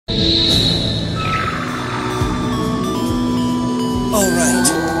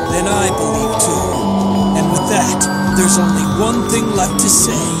I believe too. And with that, there's only one thing left to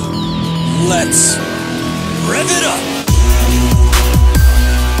say. Let's rev it up!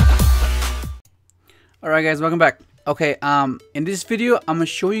 Alright guys, welcome back. Okay, in this video, I'm gonna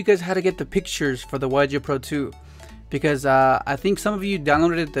show you guys how to get the pictures for the YGOPRO 2. Because I think some of you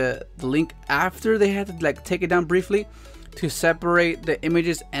downloaded the link after they had to like take it down briefly to separate the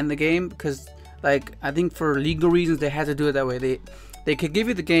images and the game, because like I think for legal reasons they had to do it that way. They could give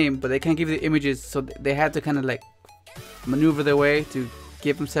you the game, but they can't give you the images, so they had to kind of like maneuver their way to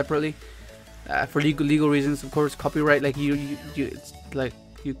give them separately for legal reasons, of course. Copyright, like you it's like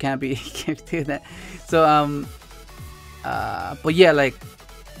you can't be you can't do that. So but yeah, like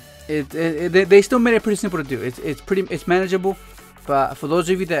they still made it pretty simple to do. It's manageable. But for those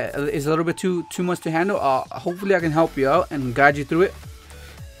of you that is a little bit too much to handle, hopefully I can help you out and guide you through it.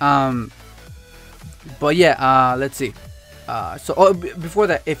 But yeah, let's see. Before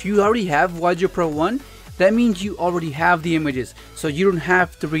that, if you already have YGOPRO 1, that means you already have the images, so you don't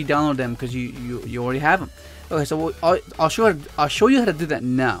have to re-download them because you already have them. Okay, so I'll show you how to do that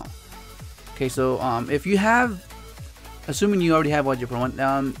now. Okay, so if you have, assuming you already have YGOPRO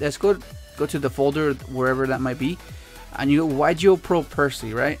 1, let's go to the folder wherever that might be. And you go YGOPRO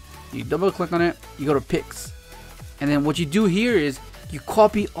Percy, right? You double click on it, you go to pics, and then what you do here is you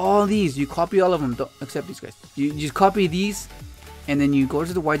copy all these. You copy all of them, don't except these guys. You just copy these, and then you go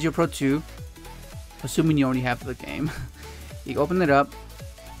to the YGOPRO 2, assuming you already have the game. You open it up,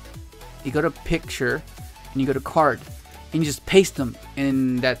 you go to picture, and you go to card, and you just paste them,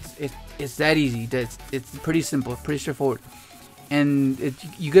 and that's it. It's that easy. It's pretty simple, pretty straightforward, and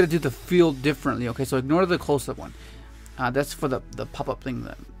you got to do the field differently. Okay, so ignore the close-up one. That's for the pop-up thing.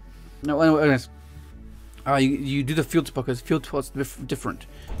 No, anyways, you do the field spot because field spot's different.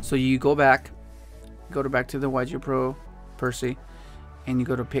 So you go back to the YGOPRO Percy, and you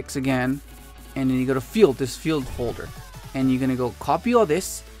go to pics again, and then you go to field, this field folder, and you're gonna go copy all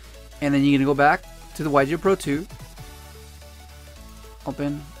this, and then you're gonna go back to the YGOPRO 2,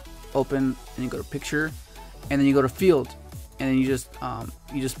 open, and you go to picture, and then you go to field, and then you just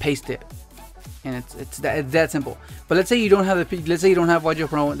paste it. And it's that simple. But let's say you don't have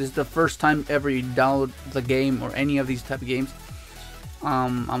YGOPRO. This is the first time ever you download the game or any of these type of games.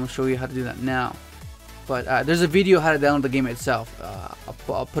 I'm gonna show you how to do that now. But there's a video how to download the game itself.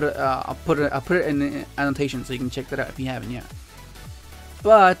 I'll put it in the annotation so you can check that out if you haven't yet.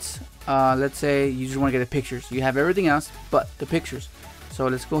 But let's say you just want to get the pictures. You have everything else but the pictures. So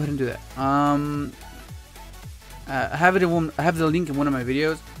let's go ahead and do that. I have the link in one of my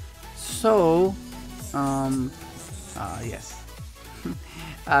videos. So, yes.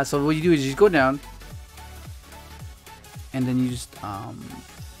 So what you do is you just go down, and then you just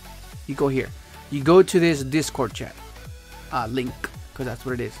you go here. You go to this Discord chat link, because that's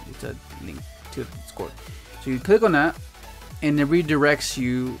what it is. It's a link to Discord. So you click on that, and it redirects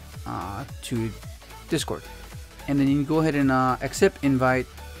you to Discord, and then you go ahead and accept invite.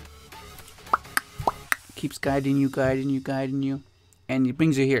 Keeps guiding you. And it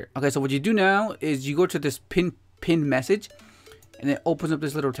brings you here. Okay, so what you do now is you go to this pinned message, and it opens up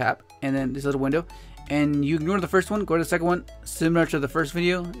this little tab, and then this little window, and you ignore the first one, go to the second one, similar to the first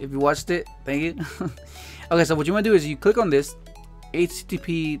video. If you watched it, thank you. Okay, so what you want to do is you click on this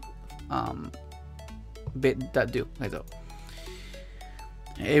http bit.do, like so.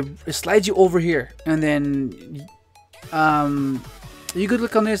 It slides you over here, and then you could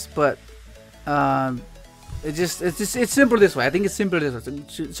click on this, but it's simple this way. I think it's simpler this way.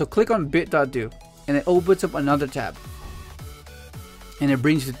 So click on bit.do, and it opens up another tab, and it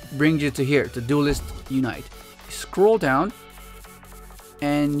brings you to here, to Duelist Unite. Scroll down,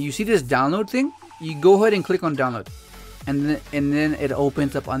 and you see this download thing. You go ahead and click on download, and then it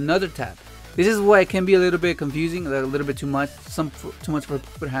opens up another tab. This is why it can be a little bit confusing, a little bit too much, too much for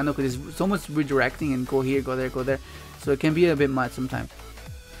people to handle, because it's so much redirecting and go here, go there. So it can be a bit much sometimes.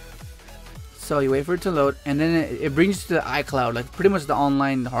 So you wait for it to load, and then it brings you to the iCloud, like pretty much the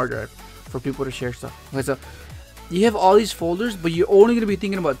online hard drive for people to share stuff. Okay, so you have all these folders, but you're only going to be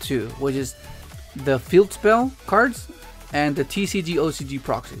thinking about two, which is the field spell cards and the TCG OCG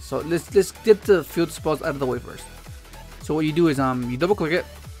proxies. So let's get the field spells out of the way first. So what you do is you double click it,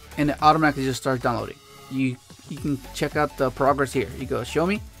 and it automatically just starts downloading. You can check out the progress here. You go show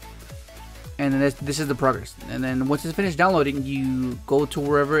me, and then this is the progress. And then once it's finished downloading, you go to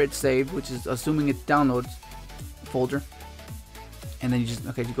wherever it's saved, which is assuming it downloads folder, and then you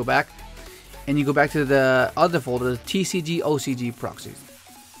go back, and you go back to the other folder, the TCG OCG proxies.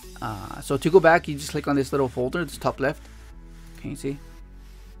 So to go back, you just click on this little folder, this top left. Can you see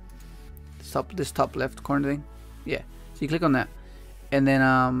this top left corner thing? Yeah, so you click on that, and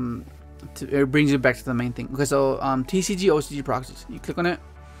then it brings you back to the main thing. Okay, so TCG OCG proxies. You click on it.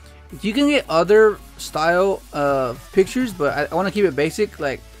 You can get other style of pictures, but I want to keep it basic,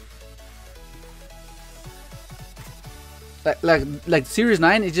 like Series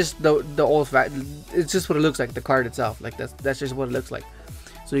 9 is just the old fact. It's just what it looks like, the card itself. Like that's just what it looks like.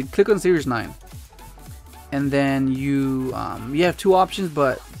 So you click on Series 9, and then you have two options,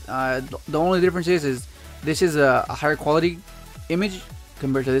 but the only difference is this is a higher quality image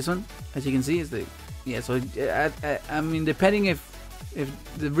compared to this one. As you can see, is the So I mean, depending if it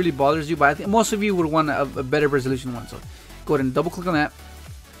really bothers you, but I think most of you would want a better resolution one. So go ahead and double click on that,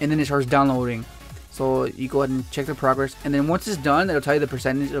 and then it starts downloading. So you go ahead and check the progress, and then once it's done, it'll tell you the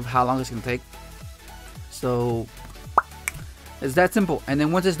percentage of how long it's gonna take. So it's that simple. And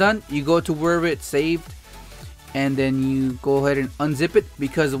then once it's done, you go to wherever it's saved, and then you go ahead and unzip it,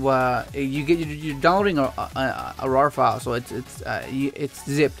 because you're downloading a RAR file, so it's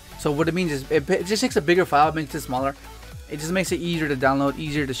zipped. So what it means is it just takes a bigger file, it makes it smaller. It just makes it easier to download,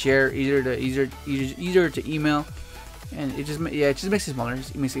 easier to share, easier to email. And it just makes it smaller.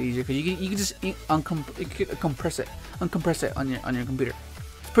 It makes it easier because you can just uncompress it on your computer.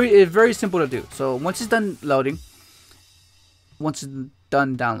 It's very simple to do. So once it's done loading, once it's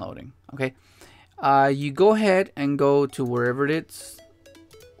done downloading, okay, you go ahead and go to wherever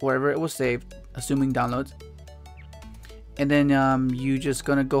it was saved, assuming downloads, and then you just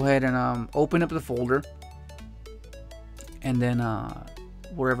gonna go ahead and open up the folder, and then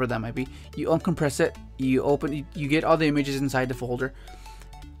wherever that might be, you uncompress it, you get all the images inside the folder,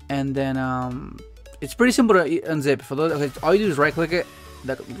 and then it's pretty simple to unzip. For those, okay, all you do is right click it,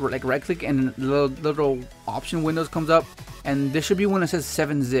 like right click, and little option windows comes up, and there should be one that says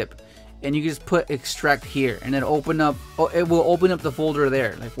 7-zip, and you can just put extract here, and then it will open up the folder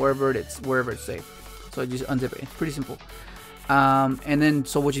there, like wherever it's saved. So just unzip it. It's pretty simple. And then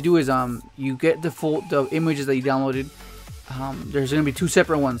so what you do is you get the images that you downloaded. There's gonna be two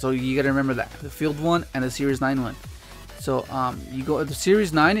separate ones, so you gotta remember that, the field one and the Series 9 one. So you go, the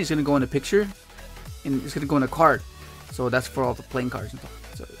Series 9 is gonna go in a picture, and it's gonna go in a card. So that's for all the playing cards and stuff.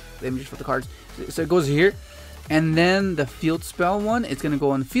 So the images for the cards. So it goes here, and then the field spell one, it's gonna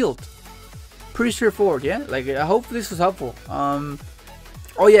go in field. Pretty straightforward, yeah. Like, I hope this was helpful.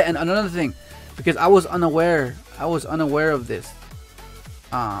 Oh yeah, and another thing, because I was unaware of this.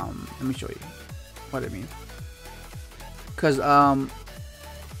 Let me show you what I mean. Because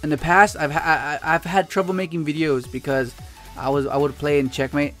in the past I've had trouble making videos because I would play in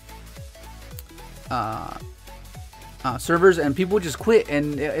checkmate servers, and people would just quit,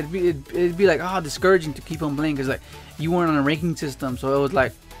 and it'd be like, discouraging to keep on playing, because like you weren't on a ranking system. So it was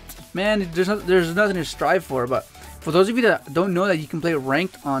like, man, there's nothing to strive for. But for those of you that don't know that you can play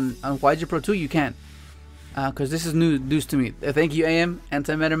ranked on YGOPRO 2, you can. Because this is news to me. Thank you, AM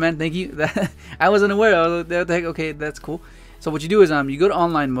Anti-Matter Man. Thank you. I was unaware. I was like, what the heck? Okay, that's cool. So what you do is you go to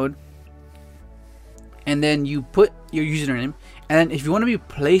online mode, and then you put your username. And then if you want to be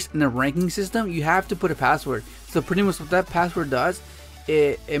placed in a ranking system, you have to put a password. So pretty much what that password does,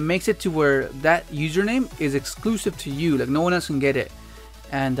 it makes it to where that username is exclusive to you. Like, no one else can get it.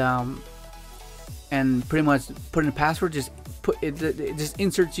 And pretty much putting a password just just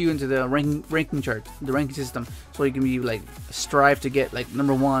inserts you into the ranking chart, the ranking system, so you can be like strive to get like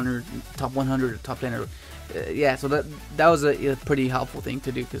 #1 or top 100 or top 10 or yeah. So that was a pretty helpful thing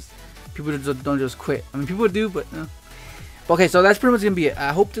to do, because people don't just quit. I mean, people do, but okay. So that's pretty much gonna be it.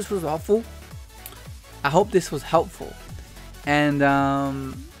 I hope this was helpful. And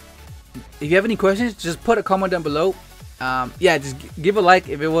if you have any questions, just put a comment down below. Yeah, just give a like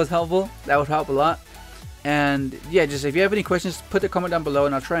if it was helpful. That would help a lot. And yeah, just if you have any questions, put the comment down below,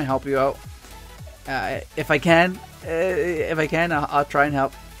 and I'll try and help you out. If I can, I'll try and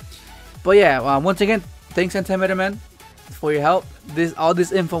help. But yeah, once again, thanks Anti-Matter Man for your help. All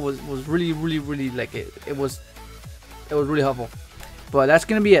this info was really like it was really helpful. But that's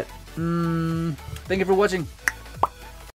gonna be it. Thank you for watching.